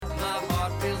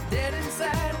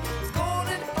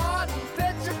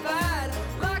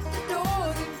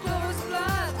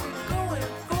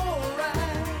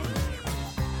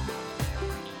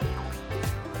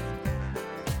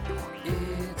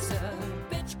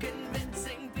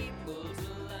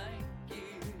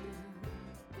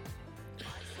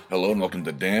Hello and welcome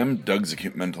to Damn Doug's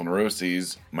Acute Mental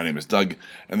Neuroses. My name is Doug,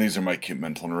 and these are my acute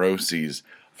mental neuroses.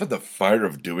 I've had the fire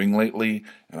of doing lately,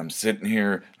 and I'm sitting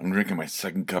here, I'm drinking my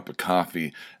second cup of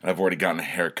coffee, and I've already gotten a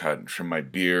haircut and trimmed my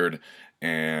beard,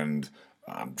 and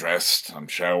I'm dressed, I'm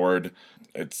showered.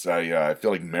 I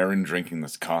feel like Marin drinking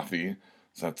this coffee,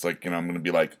 so that's like, I'm gonna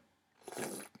be like,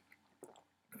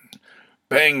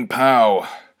 bang pow!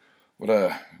 What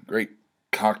a great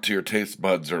cock to your taste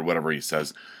buds, or whatever he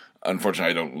says. Unfortunately,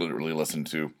 I don't literally listen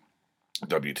to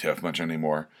WTF much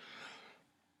anymore.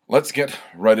 Let's get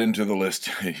right into the list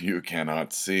you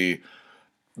cannot see.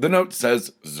 The note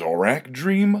says Zorak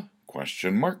dream?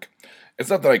 Question mark. It's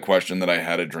not that I question that I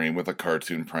had a dream with a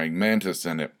cartoon praying mantis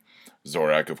in it.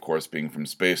 Zorak, of course, being from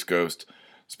Space Ghost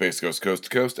Coast to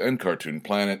Coast, and Cartoon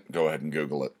Planet. Go ahead and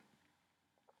Google it.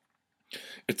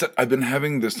 It's that I've been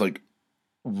having this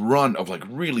run of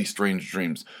really strange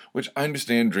dreams, which I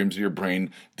understand dreams of your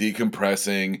brain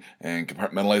decompressing and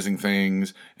compartmentalizing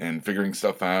things and figuring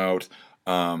stuff out.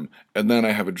 And then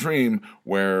I have a dream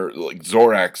where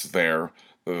Zorak's there,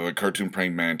 the cartoon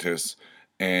praying mantis,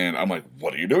 and I'm like,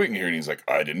 "What are you doing here?" And he's like,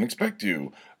 "I didn't expect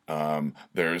you.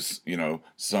 There's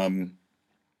some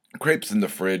crepes in the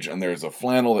fridge, and there's a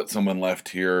flannel that someone left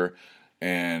here,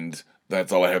 and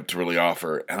that's all I have to really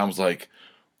offer." And I was like,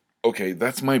 okay,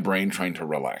 that's my brain trying to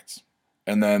relax.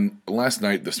 And then last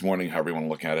night, this morning, however you want to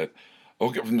look at it, I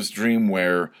woke up from this dream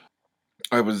where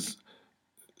I was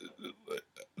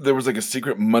there was a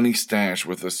secret money stash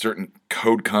with a certain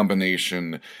code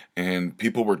combination, and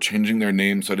people were changing their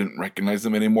names so I didn't recognize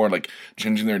them anymore. Like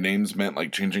changing their names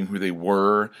meant changing who they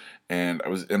were, and I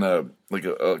was in a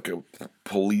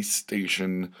police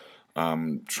station,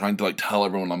 trying to tell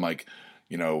everyone. I'm like,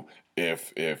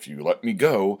 if you let me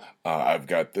go, I've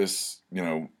got this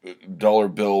dollar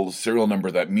bill serial number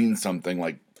that means something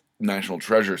like National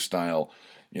Treasure style.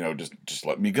 Just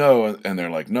let me go. And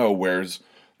they're like, no, where's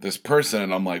this person?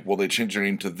 And I'm like, well, they changed their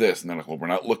name to this. And they're like, well, we're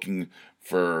not looking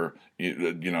for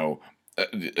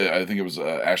I think it was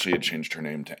Ashley had changed her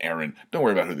name to Aaron. Don't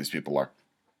worry about who these people are.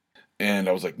 And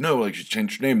I was like, no, she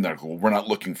changed her name. And they're like, well, we're not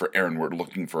looking for Aaron. We're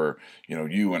looking for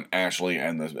you and Ashley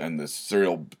and this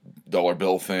serial dollar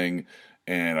bill thing.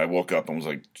 And I woke up and was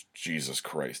like, Jesus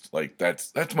Christ,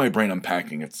 that's my brain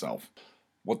unpacking itself.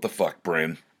 What the fuck,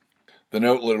 brain? The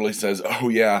note literally says, "Oh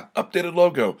yeah, updated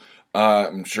logo."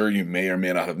 I'm sure you may or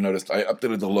may not have noticed. I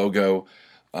updated the logo.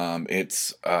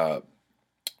 It's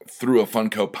through a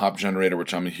Funko Pop generator,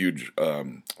 which I'm a huge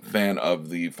fan of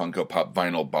the Funko Pop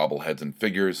vinyl bobbleheads and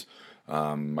figures.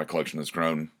 My collection has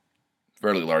grown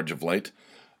fairly large of late.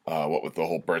 What with the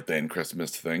whole birthday and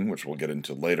Christmas thing, which we'll get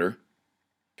into later.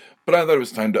 But I thought it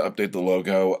was time to update the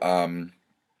logo.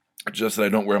 Just that I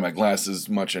don't wear my glasses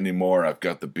much anymore. I've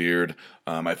got the beard.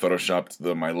 I photoshopped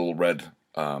my little red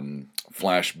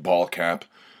flash ball cap,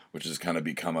 which has kind of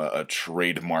become a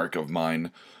trademark of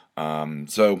mine.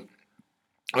 So,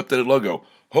 updated logo.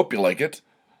 Hope you like it.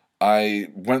 I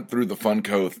went through the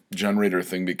Funko generator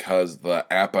thing because the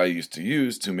app I used to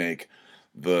use to make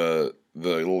the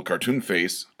little cartoon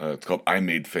face, it's called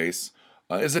iMadeFace,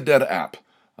 is a dead app.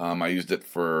 I used it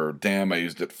for Damn. I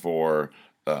used it for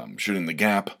Shooting the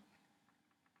Gap.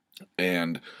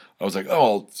 And I was like, oh,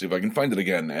 I'll see if I can find it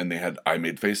again. And they had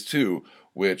iMadeFace 2,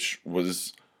 which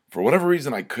was, for whatever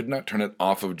reason, I could not turn it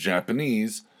off of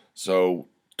Japanese. So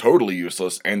totally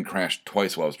useless and crashed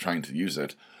twice while I was trying to use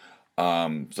it.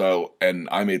 And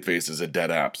iMadeFace is a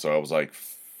dead app. So I was like,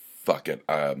 fuck it.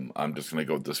 I'm just going to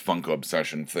go with this Funko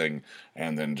Obsession thing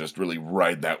and then just really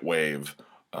ride that wave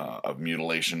of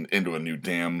mutilation into a new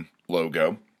Damn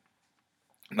logo.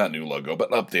 Not new logo,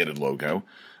 but updated logo.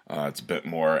 It's a bit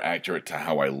more accurate to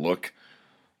how I look,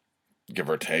 give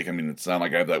or take. I mean, it's not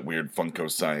like I have that weird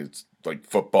Funko-sized,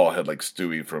 football head like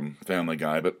Stewie from Family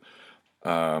Guy, but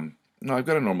no, I've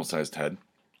got a normal-sized head.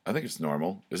 I think it's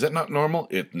normal. Is it not normal?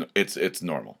 It's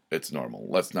normal. It's normal.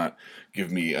 Let's not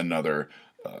give me another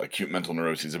acute mental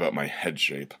neuroses about my head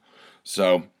shape.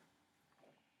 So,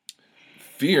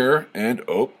 fear and,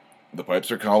 oh, the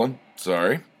pipes are calling.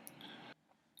 Sorry.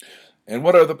 And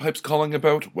what are the pipes calling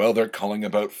about? Well, they're calling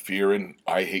about Fear and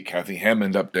I Hate Kathy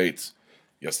Hammond updates.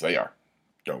 Yes, they are.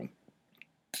 Don't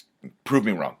prove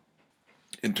me wrong.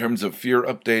 In terms of Fear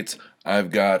updates, I've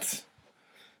got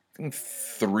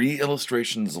 3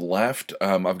 illustrations left.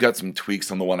 I've got some tweaks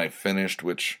on the one I finished,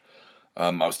 which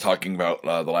I was talking about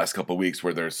the last couple of weeks,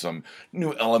 where there's some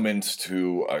new elements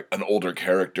to an older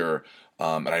character,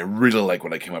 and I really like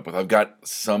what I came up with. I've got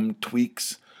some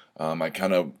tweaks. I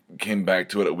kind of came back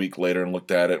to it a week later and looked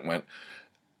at it and went,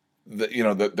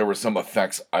 there were some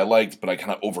effects I liked, but I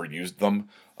kind of overused them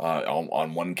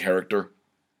on one character.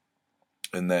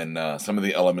 And then some of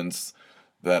the elements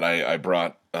that I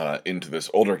brought into this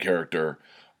older character,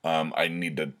 I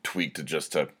need to tweak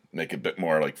to make it a bit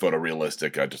more like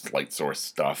photorealistic, just light source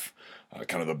stuff,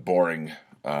 kind of the boring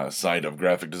side of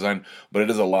graphic design, but it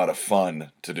is a lot of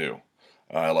fun to do.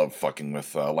 I love fucking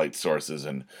with light sources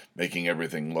and making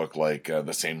everything look like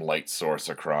the same light source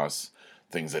across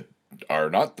things that are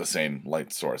not the same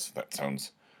light source. That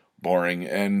sounds boring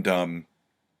and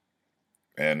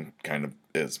kind of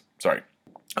is. Sorry.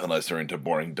 Unless they're into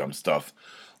boring, dumb stuff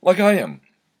like I am.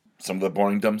 Some of the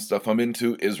boring, dumb stuff I'm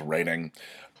into is writing.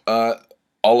 Uh,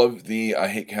 all of the I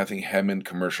Hate Kathy Hammond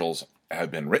commercials have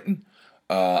been written.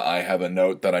 I have a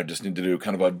note that I just need to do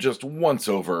kind of a just once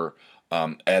over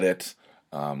edit,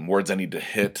 words I need to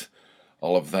hit,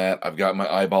 all of that. I've got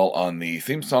my eyeball on the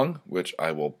theme song, which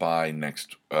I will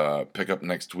pick up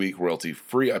next week, royalty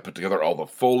free. I put together all the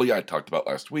Foley I talked about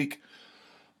last week.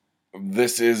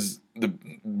 This is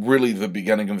really the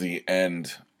beginning of the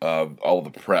end of all the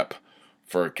prep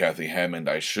for Kathy Hammond.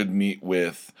 I should meet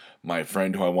with my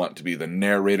friend who I want to be the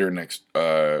narrator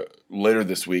later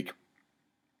this week,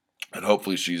 and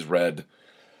hopefully she's read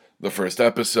the first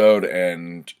episode,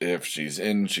 and if she's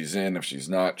in, she's in. If she's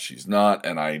not, she's not,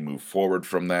 and I move forward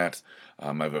from that.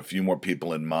 I have a few more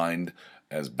people in mind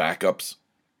as backups,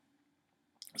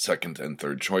 second and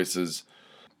third choices.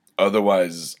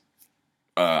 Otherwise,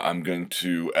 I'm going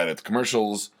to edit the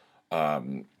commercials,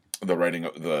 the writing,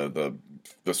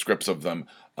 the scripts of them,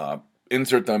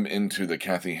 insert them into the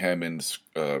Kathy Hammond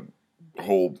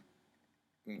whole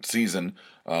season,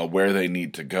 where they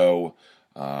need to go,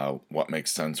 what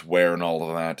makes sense where, and all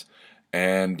of that,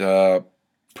 and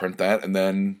print that, and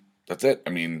then that's it. I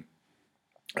mean,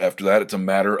 after that, it's a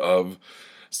matter of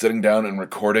sitting down and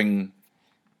recording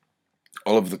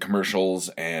all of the commercials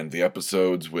and the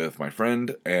episodes with my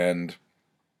friend and,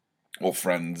 well,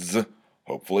 friends,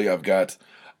 hopefully.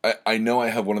 I know I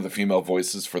have one of the female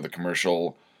voices for the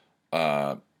commercial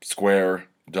square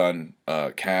done,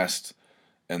 cast,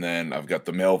 and then I've got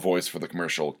the male voice for the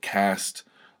commercial cast.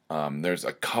 There's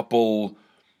a couple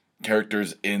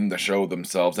characters in the show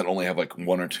themselves that only have like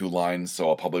one or two lines, so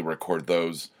I'll probably record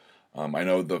those. I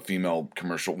know one of the female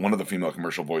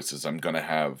commercial voices I'm going to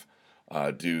have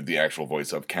do the actual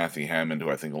voice of Kathy Hammond,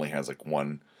 who I think only has like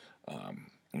one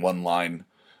line.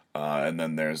 And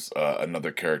then there's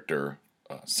another character,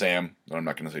 Sam, that I'm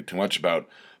not going to say too much about,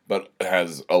 but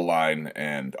has a line,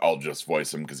 and I'll just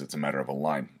voice him because it's a matter of a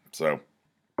line. So,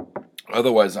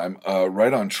 otherwise, I'm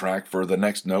right on track for the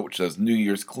next note, which says New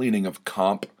Year's cleaning of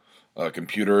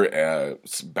computer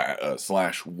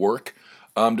slash work.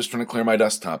 I'm just trying to clear my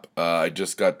desktop. I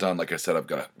just got done. Like I said, I've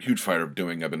got a huge fire of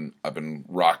doing. I've been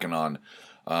rocking on.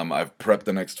 I've prepped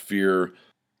the next Fear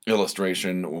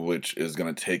illustration, which is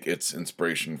going to take its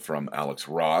inspiration from Alex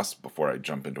Ross. Before I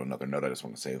jump into another note, I just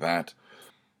want to say that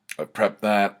I've prepped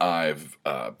that. I've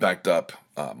backed up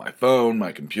my phone,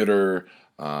 my computer.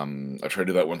 I try to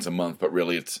do that once a month, but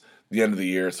really it's the end of the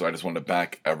year, so I just want to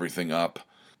back everything up.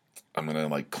 I'm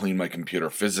gonna clean my computer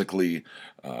physically,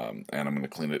 and I'm gonna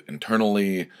clean it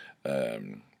internally, yeah,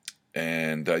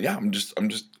 I'm just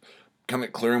kind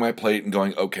of clearing my plate and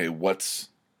going, okay, what's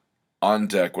on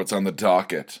deck, what's on the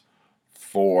docket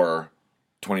for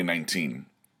 2019.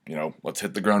 Let's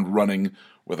hit the ground running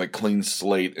with a clean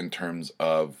slate in terms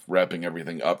of wrapping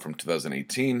everything up from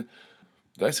 2018.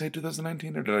 Did I say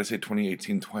 2019 or did I say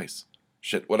 2018 twice?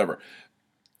 Shit, whatever.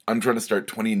 I'm trying to start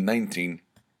 2019,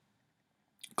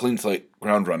 clean slate,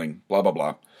 ground running, blah, blah,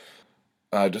 blah.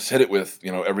 Just hit it with,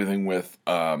 everything with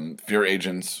Fear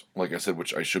Agents, like I said,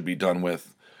 which I should be done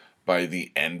with by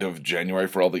the end of January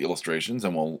for all the illustrations,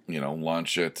 and we'll,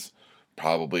 launch it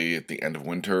probably at the end of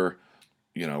winter,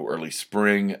 early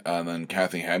spring, and then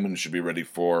Kathy Hammond should be ready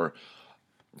for,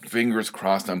 fingers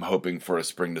crossed, I'm hoping for a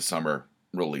spring to summer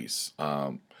release,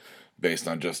 based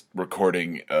on just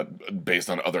recording, based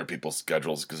on other people's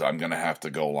schedules, because I'm going to have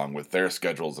to go along with their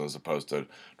schedules as opposed to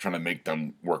trying to make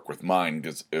them work with mine,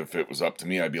 because if it was up to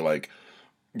me, I'd be like,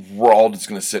 we're all just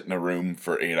going to sit in a room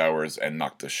for 8 hours and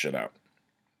knock this shit out.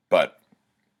 But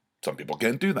some people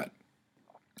can't do that.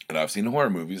 And I've seen horror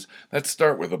movies that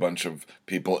start with a bunch of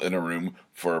people in a room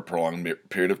for a prolonged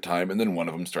period of time, and then one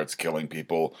of them starts killing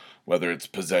people, whether it's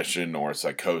possession or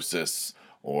psychosis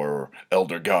or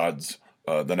elder gods,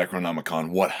 the Necronomicon,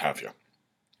 what have you.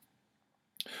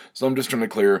 So I'm just trying to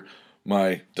clear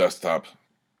my desktop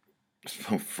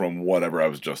from whatever I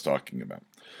was just talking about.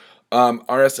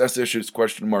 RSS issues, ?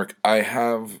 I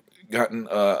have gotten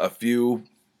a few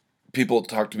people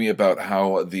talk to me about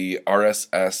how the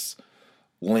RSS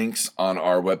links on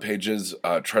our web pages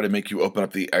try to make you open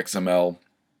up the XML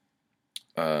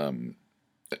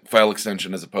file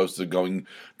extension as opposed to going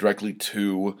directly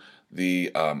to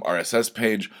the RSS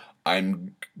page.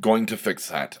 I'm going to fix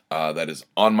that. That is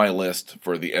on my list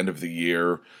for the end of the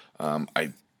year.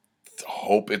 I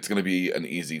hope it's going to be an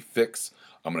easy fix.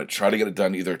 I'm going to try to get it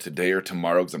done either today or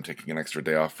tomorrow because I'm taking an extra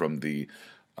day off from the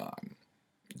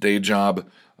day job.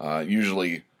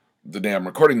 Usually, the day I'm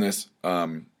recording this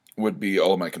would be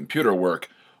all of my computer work,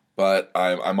 but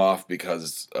I'm off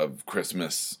because of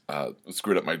Christmas.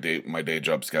 Screwed up my day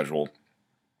job schedule.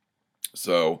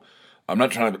 So I'm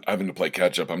not having to play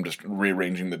catch up. I'm just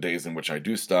rearranging the days in which I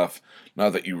do stuff.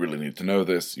 Not that you really need to know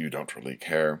this. You don't really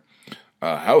care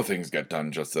how things get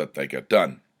done, just that they get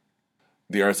done.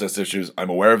 The RSS issues, I'm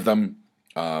aware of them.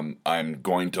 I'm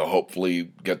going to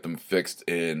hopefully get them fixed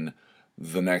in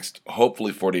the next,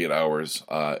 hopefully 48 hours,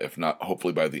 if not,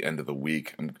 hopefully by the end of the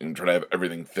week. I'm going to try to have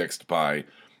everything fixed by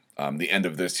the end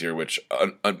of this year, which,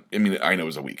 I know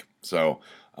is a week. So,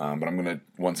 but I'm going to,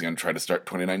 once again, try to start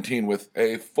 2019 with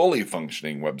a fully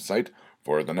functioning website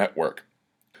for the network.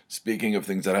 Speaking of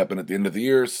things that happen at the end of the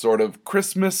year, sort of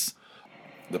Christmas,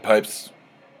 the Pipes,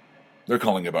 they're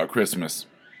calling about Christmas.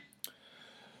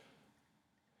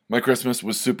 My Christmas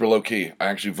was super low-key. I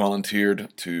actually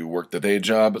volunteered to work the day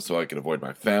job so I could avoid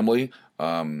my family.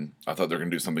 I thought they were going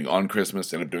to do something on Christmas.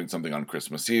 They ended up doing something on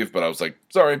Christmas Eve, but I was like,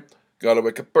 sorry, gotta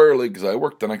wake up early because I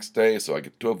work the next day, so I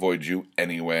get to avoid you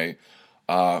anyway.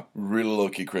 Really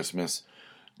low-key Christmas.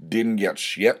 Didn't get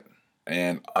shit,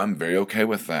 and I'm very okay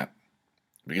with that.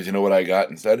 Because you know what I got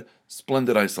instead?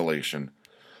 Splendid isolation.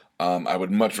 I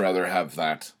would much rather have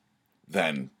that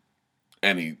than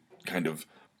any kind of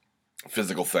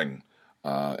physical thing,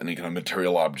 any kind of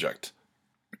material object.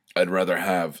 I'd rather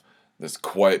have this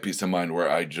quiet peace of mind where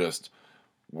I just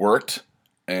worked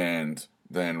and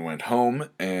then went home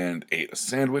and ate a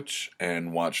sandwich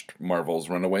and watched Marvel's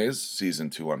Runaways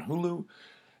Season 2 on Hulu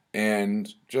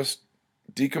and just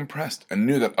decompressed and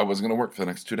knew that I was going to work for the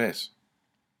next 2 days.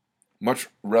 Much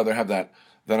rather have that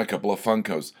than a couple of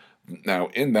Funkos. Now,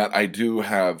 in that, I do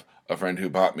have a friend who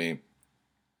bought me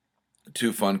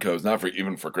 2 Funkos, not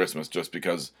even for Christmas, just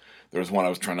because there was one I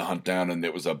was trying to hunt down and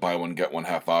it was a buy one, get one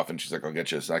half off, and she's like, I'll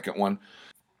get you a second one.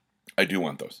 I do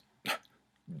want those.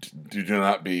 Do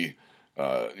not be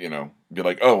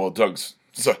like, oh, well, Doug's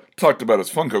talked about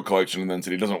his Funko collection and then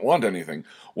said he doesn't want anything.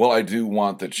 Well, I do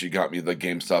want that she got me the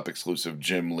GameStop exclusive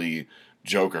Jim Lee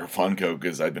Joker Funko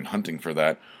because I've been hunting for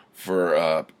that for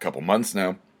a couple months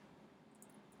now.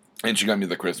 And she got me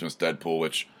the Christmas Deadpool,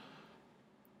 which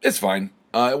is fine.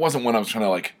 It wasn't one I was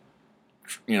trying to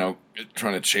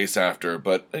trying to chase after,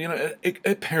 but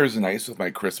it pairs nice with my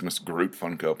Christmas Groot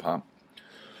Funko Pop.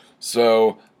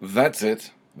 So that's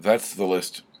it. That's the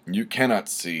list you cannot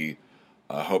see.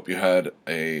 I hope you had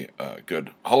a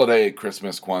good holiday,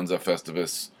 Christmas, Kwanzaa,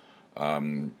 Festivus,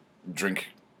 drink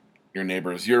your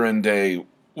neighbor's urine day,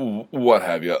 what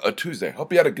have you, a Tuesday.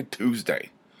 Hope you had a good Tuesday.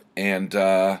 And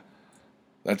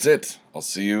that's it. I'll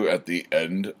see you at the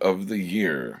end of the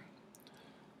year.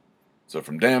 So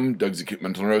from Damn, Doug's Acute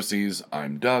Mental Neuroses,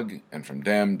 I'm Doug, and from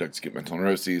Damn, Doug's Acute Mental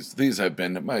Neuroses, these have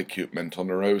been my Acute Mental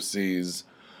Neuroses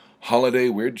Holiday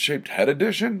Weird-Shaped Head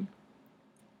Edition.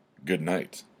 Good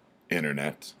night,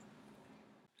 Internet.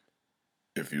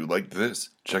 If you liked this,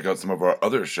 check out some of our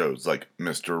other shows like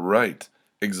Mr. Right,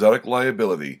 Exotic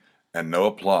Liability, and No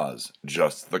Applause,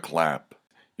 Just the Clap.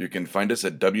 You can find us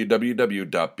at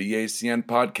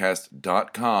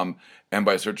www.bacnpodcast.com and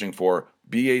by searching for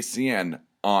BACN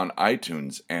on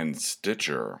iTunes and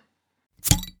Stitcher.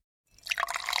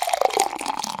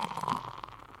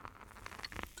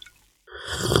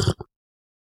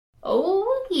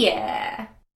 Oh, yeah.